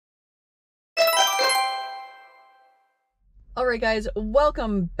Alright guys,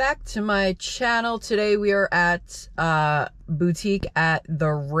 welcome back to my channel. Today we are at boutique at the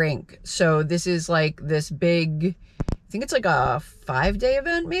Rink. So this is like this big, I think it's like a 5-day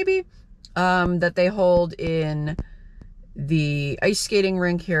event maybe, that they hold in the ice skating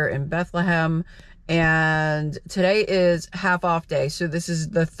rink here in Bethlehem. And today is half off day. So this is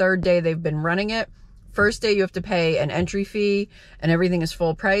the 3rd day they've been running it. First day you have to pay an entry fee and everything is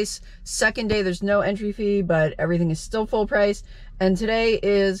full price. Second day there's no entry fee, but everything is still full price. And today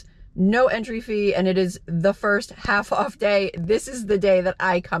is no entry fee and it is the first half off day. This is the day that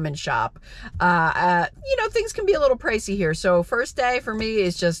I come and shop. You know, things can be a little pricey here. So first day for me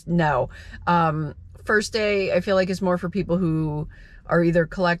is just no. First day I feel like is more for people who are either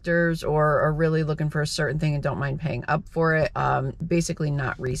collectors or are really looking for a certain thing and don't mind paying up for it. Basically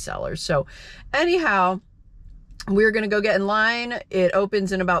not resellers. So anyhow, we're going to go get in line. It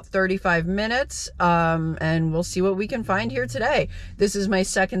opens in about 35 minutes. And we'll see what we can find here today. This is my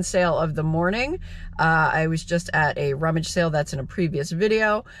second sale of the morning. I was just at a rummage sale that's in a previous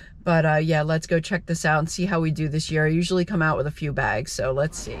video. But yeah, let's go check this out and see how we do this year. I usually come out with a few bags, so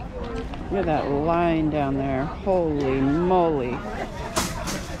let's see. Look at that line down there. Holy moly.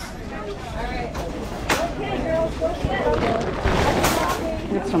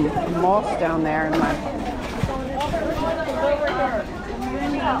 Get some moss down there in my...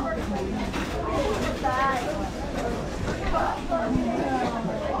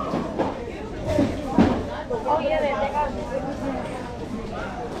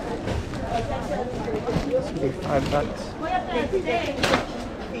 This would be $5.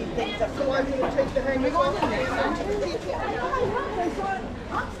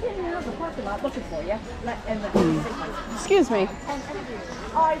 Excuse me.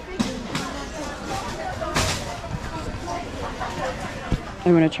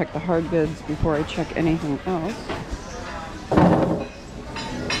 I'm going to check the hard goods before I check anything else.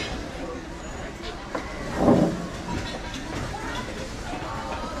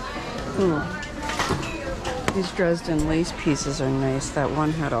 These Dresden lace pieces are nice. That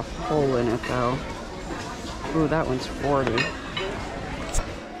one had a hole in it though. Ooh, that one's 40.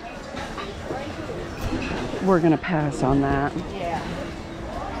 We're gonna pass on that.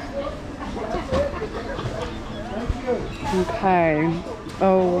 Okay.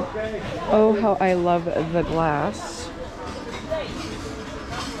 Oh, how I love the glass.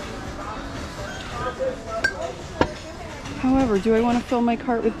 However, do I want to fill my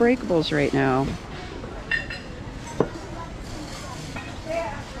cart with breakables right now?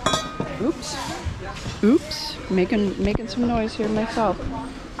 Oops. Oops. Making some noise here myself.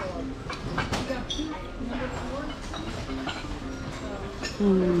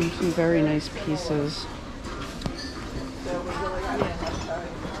 Some very nice pieces.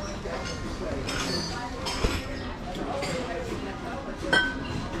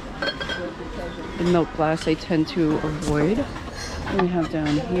 The milk glass I tend to avoid. And we have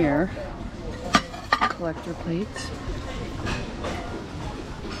down here collector plates.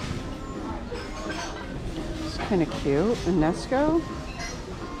 It's kind of cute. A Nesco.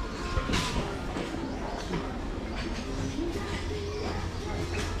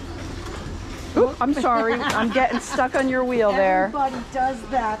 Oop, I'm sorry. I'm getting stuck on your wheel there. Everybody does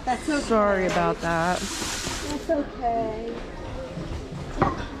that. That's okay. Sorry about that. That's okay.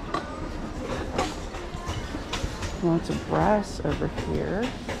 Lots of brass over here.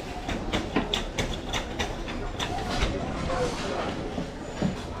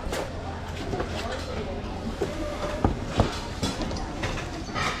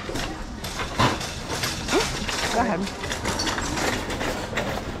 Oh, go ahead.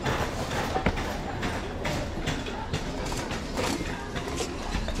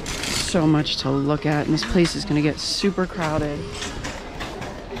 So much to look at, and this place is going to get super crowded.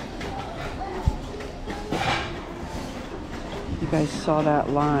 You guys saw that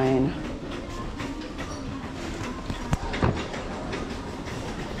line.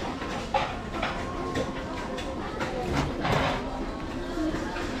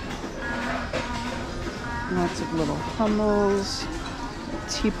 Lots of little Hummels,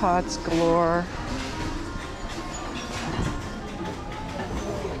 teapots galore.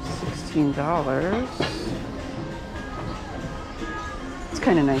 $16. It's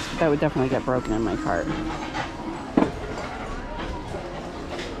kind of nice, but that would definitely get broken in my cart.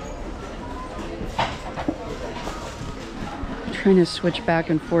 I'm trying to switch back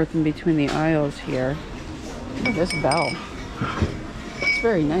and forth in between the aisles here. Look at this bell. It's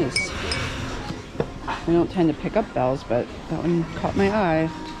very nice. I don't tend to pick up bells, but that one caught my eye.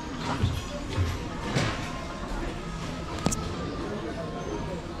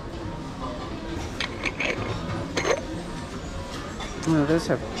 Oh, those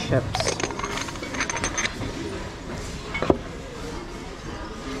have chips.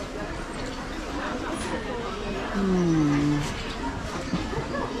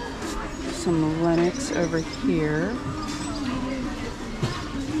 Some Lennox over here.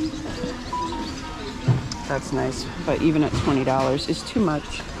 That's nice, but even at $20 is too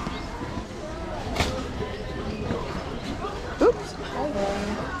much. Oops.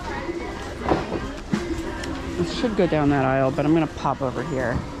 I should go down that aisle, but I'm gonna pop over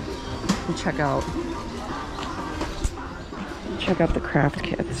here and check out the craft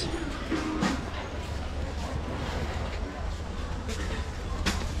kits.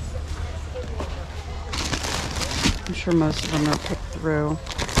 I'm sure most of them are picked through.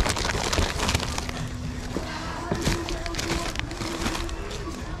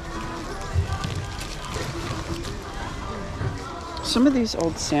 Some of these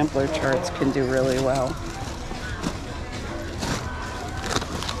old sampler charts can do really well.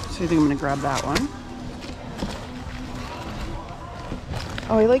 So I think I'm gonna grab that one.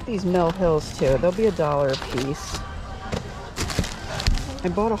 Oh, I like these Mill Hills too. They'll be $1 a piece. I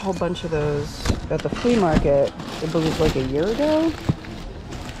bought a whole bunch of those at the flea market, I believe like a year ago.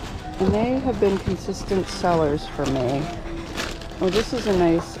 And they have been consistent sellers for me. Oh, this is a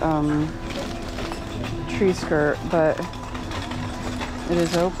nice tree skirt, but it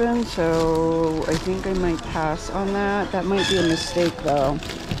is open, so I think I might pass on that. That might be a mistake though.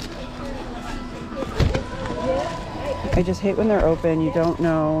 I just hate when they're open. You don't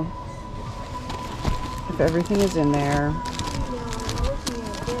know if everything is in there.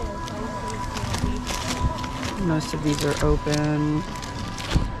 Most of these are open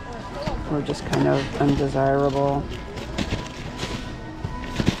or just kind of undesirable.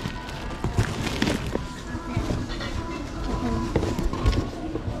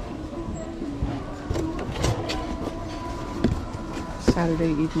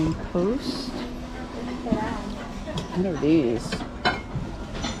 Saturday Evening Post. What are these?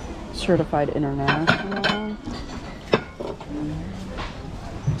 Certified International.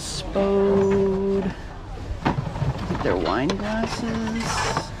 Spode. I think they're wine glasses.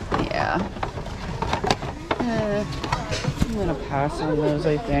 Yeah. I'm gonna pass on those,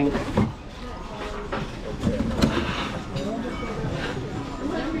 I think.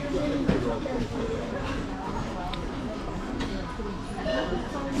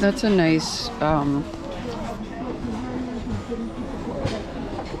 That's a nice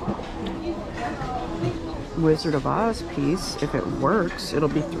Wizard of Oz piece. If it works, it'll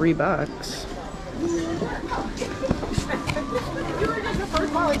be $3. You were just the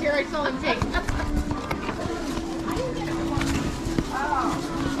first volunteer I saw him take.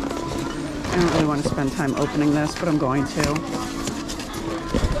 I don't really want to spend time opening this, but I'm going to.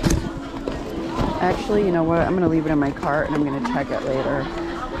 Actually, you know what? I'm going to leave it in my cart and I'm going to check it later.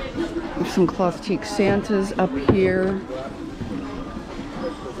 There's some cloth cheek Santas up here.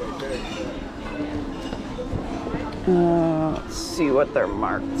 Let's see what they're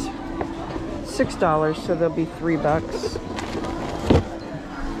marked. $6, so they'll be $3.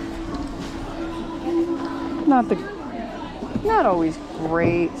 Not always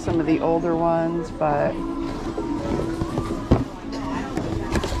great, some of the older ones, but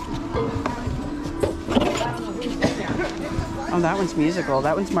oh, that one's musical.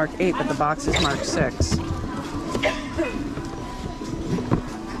 That one's marked 8, but the box is marked 6.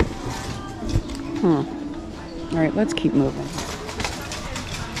 All right, let's keep moving.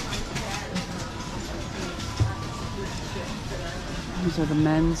 These are the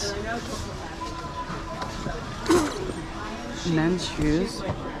men's shoes.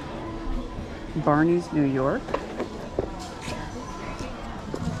 Barney's New York.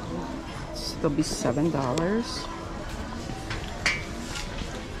 So they'll be $7.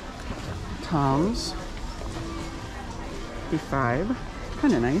 Tom's be $5.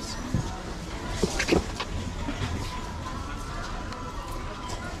 Kind of nice.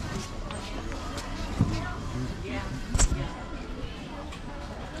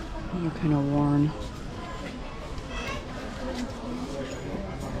 They're kind of worn.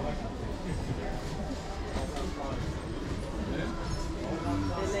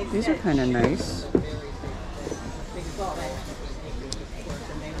 These are kind of nice.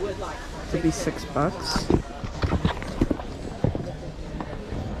 It'd be $6.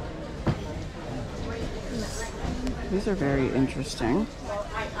 These are very interesting.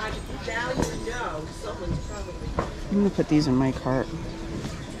 I'm gonna put these in my cart.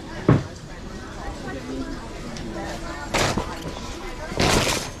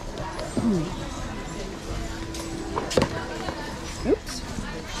 Oops.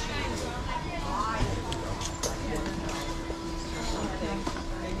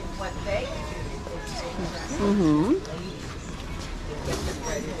 Mm-hmm. Get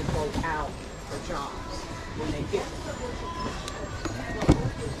ready to go out for jobs when they get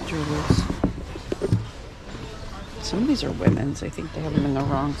Jewelers. Some of these are women's. I think they have them in the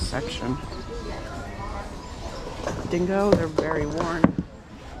wrong section. Dingo, they're very worn.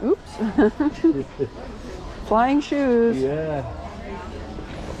 Oops. Flying shoes. Yeah.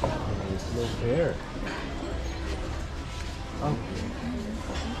 There's no pair. Oh.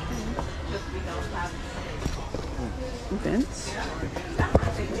 Vince.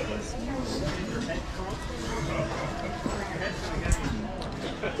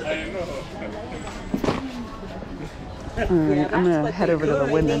 Alright, I'm gonna head over to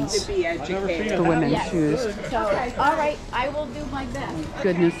the women's shoes. So, all right, I will do my best.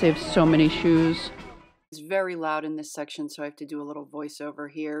 Goodness, they have so many shoes. It's very loud in this section, so I have to do a little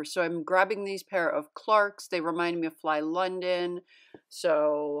voiceover here. So I'm grabbing these pair of Clarks. They remind me of Fly London,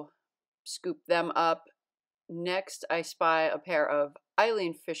 so scoop them up. Next, I spy a pair of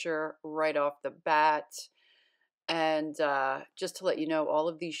Eileen Fisher right off the bat. And just to let you know, all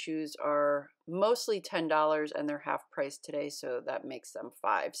of these shoes are mostly $10 and they're half price today, so that makes them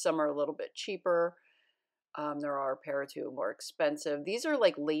 $5. Some are a little bit cheaper. There are a pair or two more expensive. These are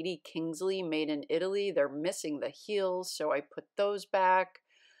like Lady Kingsley, made in Italy. They're missing the heels, so I put those back.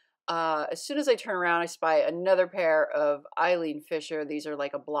 As soon as I turn around, I spy another pair of Eileen Fisher. These are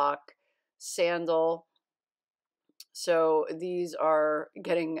like a block sandal. So these are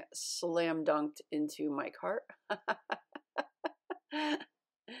getting slam dunked into my cart.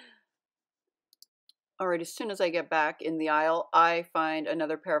 All right, as soon as I get back in the aisle, I find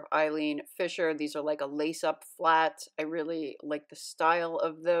another pair of Eileen Fisher. These are like a lace-up flat. I really like the style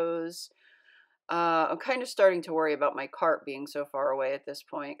of those. I'm kind of starting to worry about my cart being so far away at this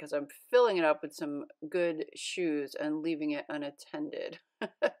point because I'm filling it up with some good shoes and leaving it unattended.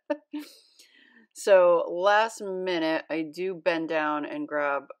 So last minute, I do bend down and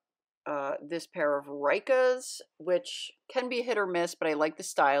grab this pair of Rikas, which can be hit or miss, but I like the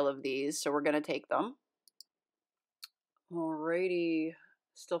style of these, so we're going to take them. Alrighty,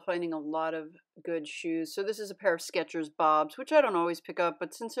 still finding a lot of good shoes. So this is a pair of Skechers Bobs, which I don't always pick up,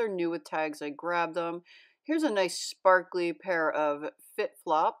 but since they're new with tags, I grab them. Here's a nice sparkly pair of Fit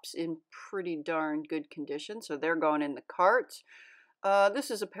Flops in pretty darn good condition, so they're going in the cart.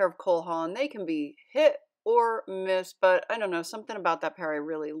 This is a pair of Cole Haan. They can be hit or miss, but I don't know, something about that pair I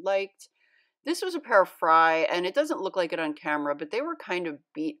really liked. This was a pair of Fry, and it doesn't look like it on camera, but they were kind of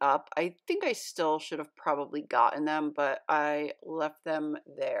beat up. I think I still should have probably gotten them, but I left them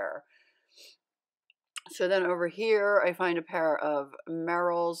there. So then over here, I find a pair of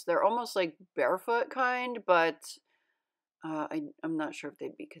Merrells. They're almost like barefoot kind, but I'm not sure if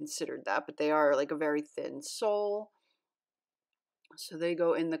they'd be considered that, but they are like a very thin sole. So they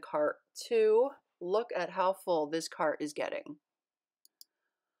go in the cart too. Look at how full this cart is getting.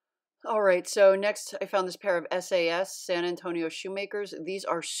 All right, so next I found this pair of SAS, San Antonio Shoemakers. These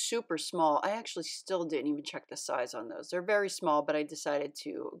are super small. I actually still didn't even check the size on those. They're very small, but I decided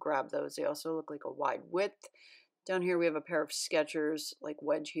to grab those. They also look like a wide width. Down here we have a pair of Skechers, like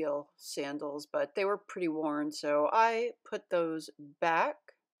wedge heel sandals, but they were pretty worn, so I put those back.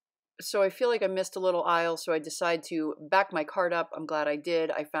 So I feel like I missed a little aisle, so I decided to back my cart up. I'm glad I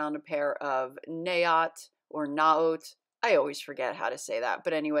did. I found a pair of Naot or Naot. I always forget how to say that.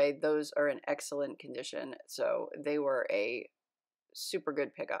 But anyway, those are in excellent condition. So they were a super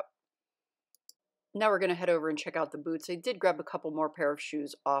good pickup. Now we're going to head over and check out the boots. I did grab a couple more pair of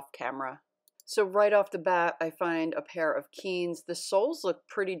shoes off camera. So right off the bat, I find a pair of Keens. The soles look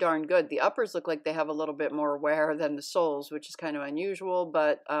pretty darn good. The uppers look like they have a little bit more wear than the soles, which is kind of unusual.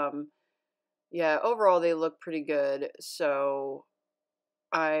 But yeah, overall they look pretty good. So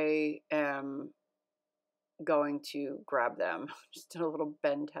I am going to grab them. Just did a little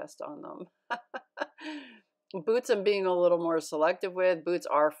bend test on them. Boots I'm being a little more selective with. Boots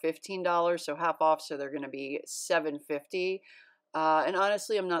are $15, so half off, so they're going to be $7.50. And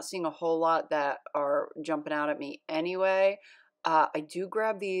honestly, I'm not seeing a whole lot that are jumping out at me anyway. I do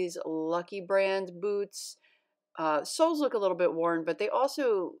grab these Lucky Brand boots. Soles look a little bit worn, but they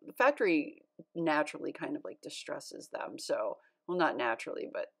also, the factory naturally kind of like distresses them. So, well, not naturally,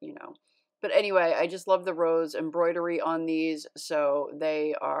 but you know. But anyway, I just love the rose embroidery on these, so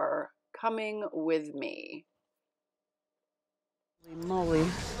they are coming with me. Holy moly.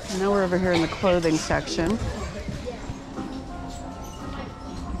 Now we're over here in the clothing section.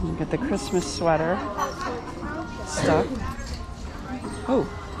 You get the Christmas sweater stuff. Oh,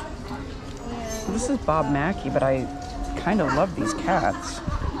 this is Bob Mackie, but I kind of love these cats.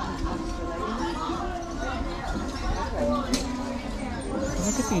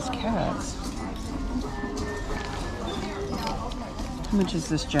 Look at these cats. How much is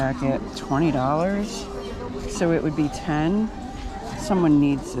this jacket? $20? So it would be 10. Someone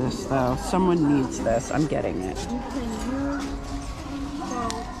needs this though. Someone needs this. I'm getting it.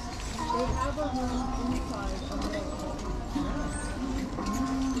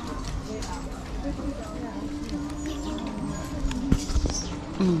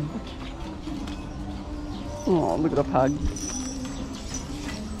 Oh, look at the pug.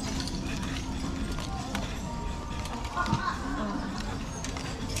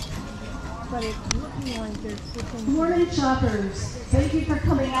 But it's looking like they're switching. Morning shoppers, thank you for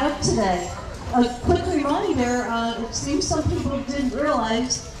coming out today. A quick reminder, it seems some people didn't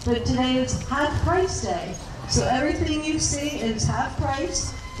realize that today is half price day. So everything you see is half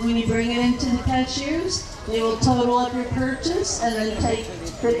price. When you bring it into the cashiers, they will total up your purchase and then take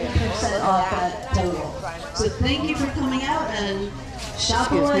 50% off that total. So thank you for coming out and shop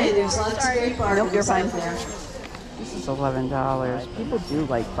away. There's lots of great bargains out there. This is $11. People do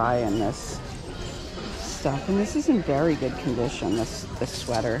like buying this stuff, and this is in very good condition. This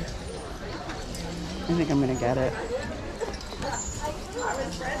sweater. I think I'm gonna get it.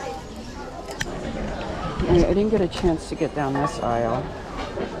 I didn't get a chance to get down this aisle.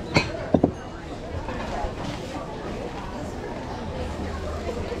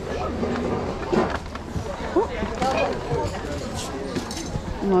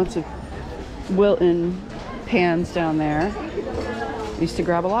 Lots of Wilton pans down there. I used to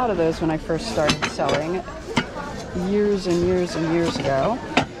grab a lot of those when I first started selling years and years and years ago.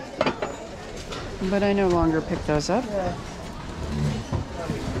 But I no longer pick those up.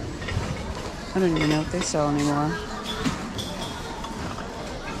 I don't even know if they sell anymore.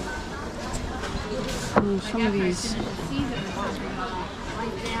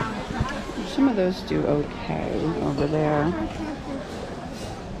 Some of those do okay over there.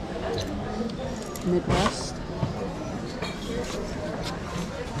 Midwest.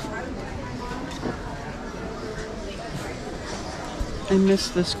 I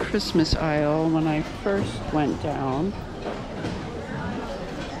missed this Christmas aisle when I first went down.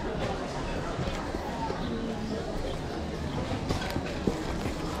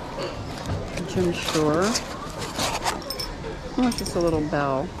 Jim Shore. Oh, it's just a little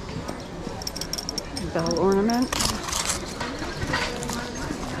bell ornament.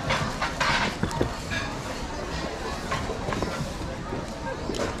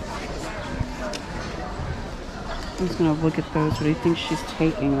 I was gonna look at those, but I think she's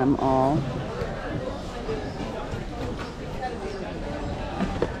taking them all.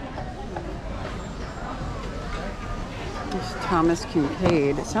 There's Thomas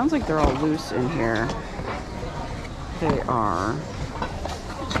Kincaid. It sounds like they're all loose in here. They are.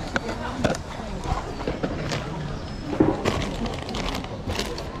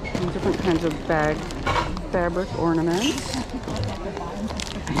 And different kinds of bag fabric ornaments.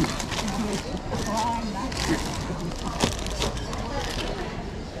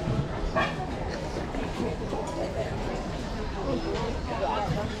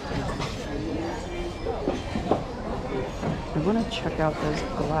 I want to check out those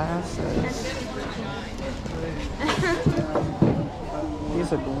glasses.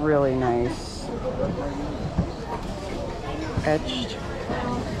 These look really nice. Etched.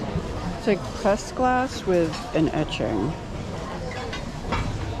 It's like pressed glass with an etching.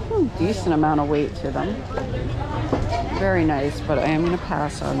 Decent amount of weight to them. Very nice, but I am going to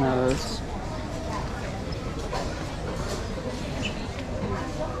pass on those.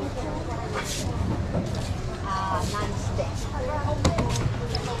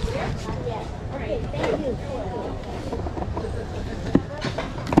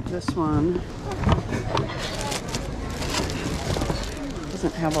 This one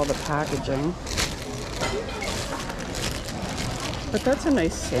doesn't have all the packaging, but that's a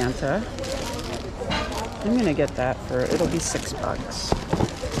nice Santa. I'm gonna get that for, it'll be $6.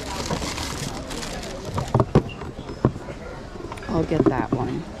 I'll get that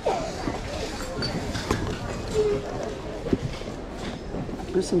one.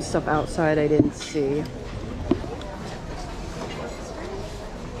 There's some stuff outside I didn't see.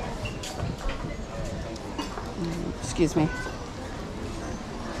 Excuse me.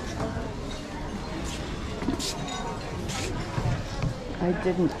 I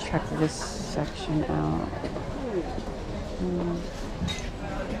didn't check this section out.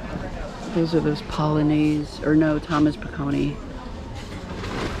 Those are those Polonaise, or no, Thomas Piccone.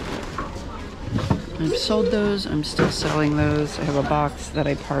 I've sold those, I'm still selling those. I have a box that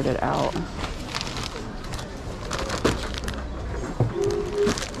I parted out.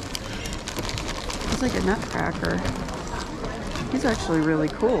 It's like a nutcracker. He's actually really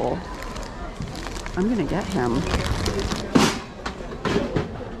cool. I'm gonna get him.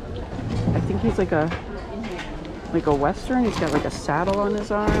 think he's like a Western. He's got like a saddle on his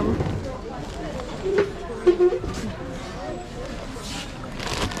arm.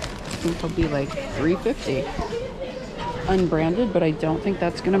 I think he'll be like $350. Unbranded, but I don't think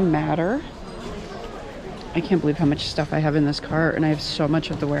that's gonna matter. I can't believe how much stuff I have in this cart, and I have so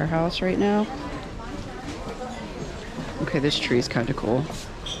much at the warehouse right now. Okay, this tree is kind of cool.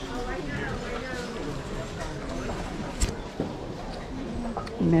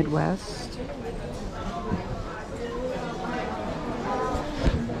 Midwest.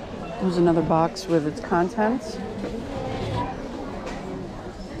 There's another box with its contents.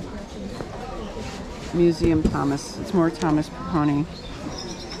 Museum Thomas. It's more Thomas Peponi.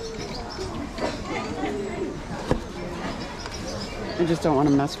 I just don't want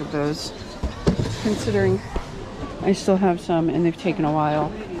to mess with those, considering I still have some and they've taken a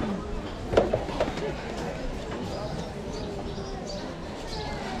while.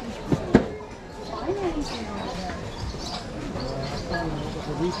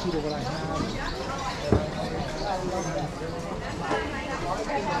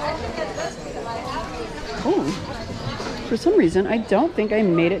 Oh, for some reason, I don't think I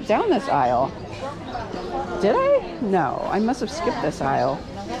made it down this aisle. Did I? No, I must have skipped this aisle.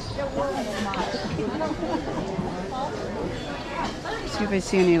 See if I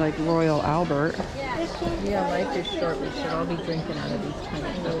see any like Royal Albert. Yeah, life is short. We should all be drinking out of these kind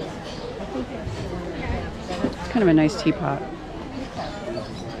of things. It's kind of a nice teapot.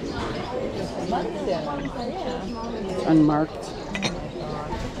 It's unmarked.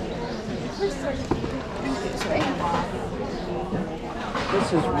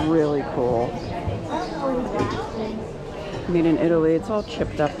 This is really cool. Made in Italy. It's all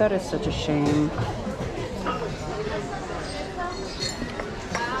chipped up. That is such a shame.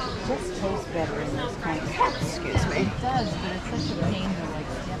 Just tastes better in this kind of. Excuse me. It does, but it's such a pain to like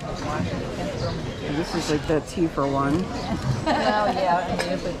have to wash it. This is like the tea for one. Well, yeah. I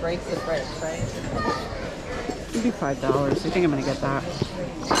mean, if it breaks, it breaks, right? Maybe $5. I think I'm gonna get that.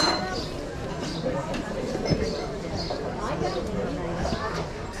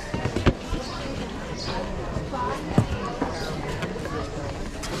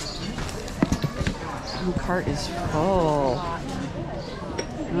 The cart is full.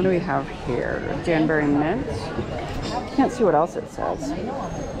 What do we have here? Danbury mint. Can't see what else it says.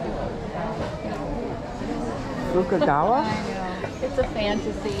 Fukagawa. It's a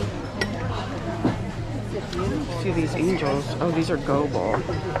fantasy. See these angels. Oh, these are Goebel.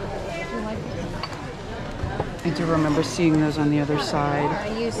 I do remember seeing those on the other side.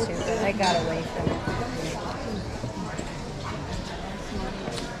 I used to, but I got away from it.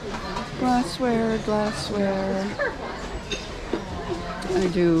 Glassware, glassware. I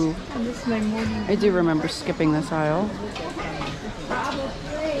do remember skipping this aisle.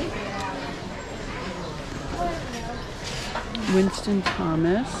 Winston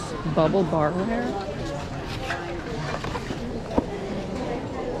Thomas, bubble barware.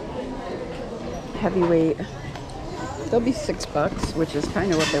 Heavyweight. They'll be $6, which is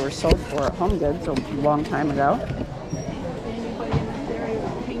kind of what they were sold for at Home Goods a long time ago.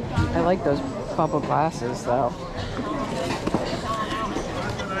 I like those bubble glasses though.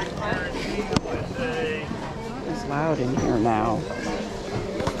 It's loud in here now.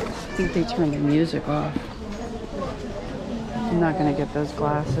 I think they turned the music off. I'm not gonna get those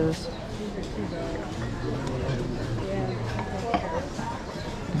glasses.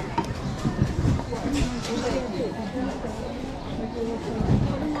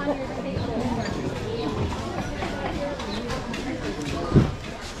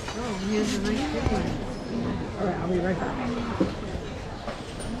 Alright, I'll be right back.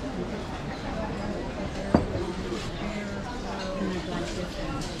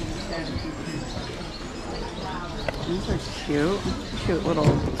 These are cute. Cute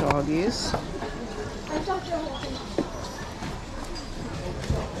little doggies.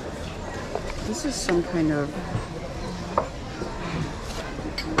 This is some kind of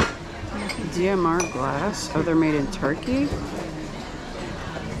DMR glass. Oh, they're made in Turkey.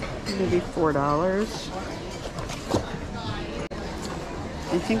 Maybe $4.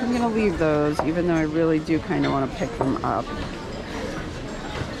 I think I'm gonna leave those, even though I really do kind of want to pick them up.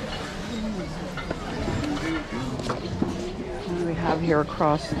 What do we have here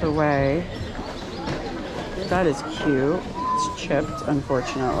across the way? That is cute. It's chipped,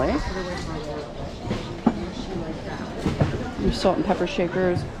 unfortunately. Your salt and pepper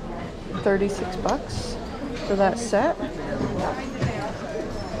shakers, $36 for that set.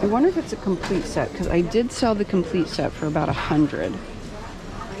 I wonder if it's a complete set, because I did sell the complete set for about $100.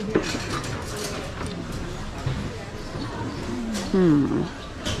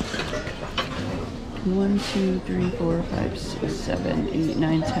 1, 2, 3, 4, 5, 6, 7, 8,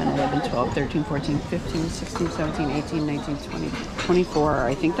 9, 10, 11, 12, 13, 14, 15, 16, 17, 18, 19, 20, 24.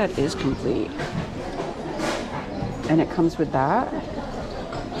 I think that is complete. And it comes with that.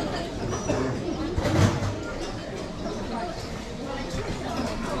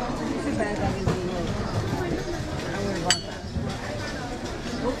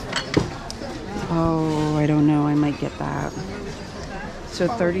 Oh, I don't know. I might get that. So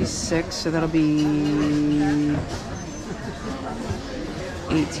 36, so that'll be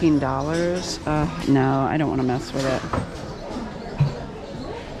 $18. No, I don't want to mess with it.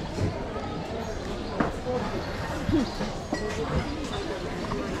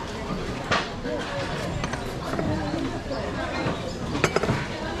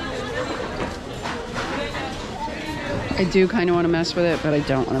 I do kind of want to mess with it, but I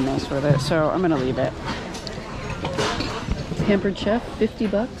don't want to mess with it, so I'm going to leave it. Pampered Chef, 50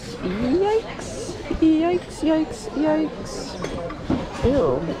 bucks. Yikes. Yikes, yikes, yikes.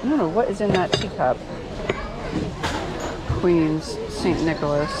 Ew. I don't know what is in that teacup. Queens, St.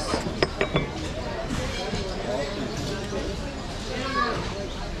 Nicholas.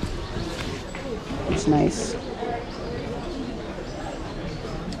 It's nice.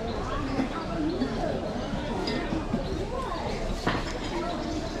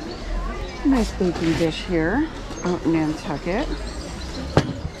 Nice baking dish here out in Nantucket.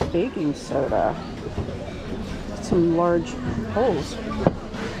 Baking soda. Some large bowls.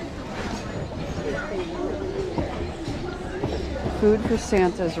 Food for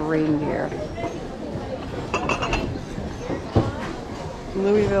Santa's reindeer.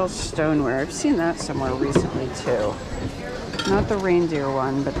 Louisville stoneware. I've seen that somewhere recently too. Not the reindeer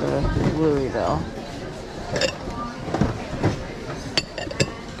one, but the Louisville.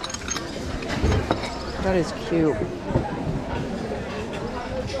 That is cute.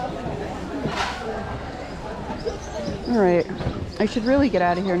 All right, I should really get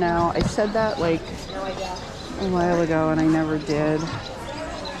out of here now. I said that like a while ago and I never did.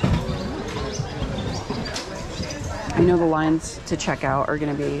 I know the lines to check out are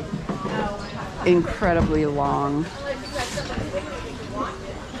going to be incredibly long.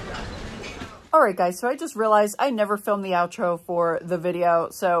 All right, guys, so I just realized I never filmed the outro for the video,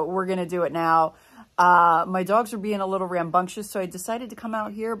 so we're going to do it now. My dogs are being a little rambunctious, so I decided to come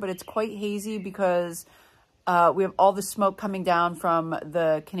out here, but it's quite hazy because we have all the smoke coming down from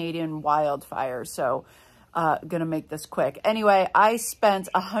the Canadian wildfire, so gonna make this quick. Anyway, I spent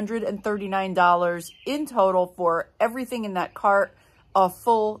 $139 in total for everything in that cart, a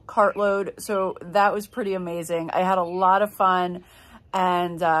full cartload, so that was pretty amazing. I had a lot of fun,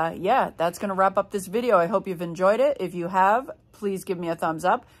 and yeah, that's gonna wrap up this video. I hope you've enjoyed it. If you have, please give me a thumbs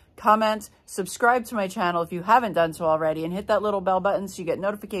up. Comment, subscribe to my channel if you haven't done so already, and hit that little bell button so you get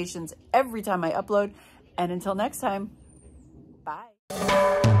notifications every time I upload. And until next time, bye.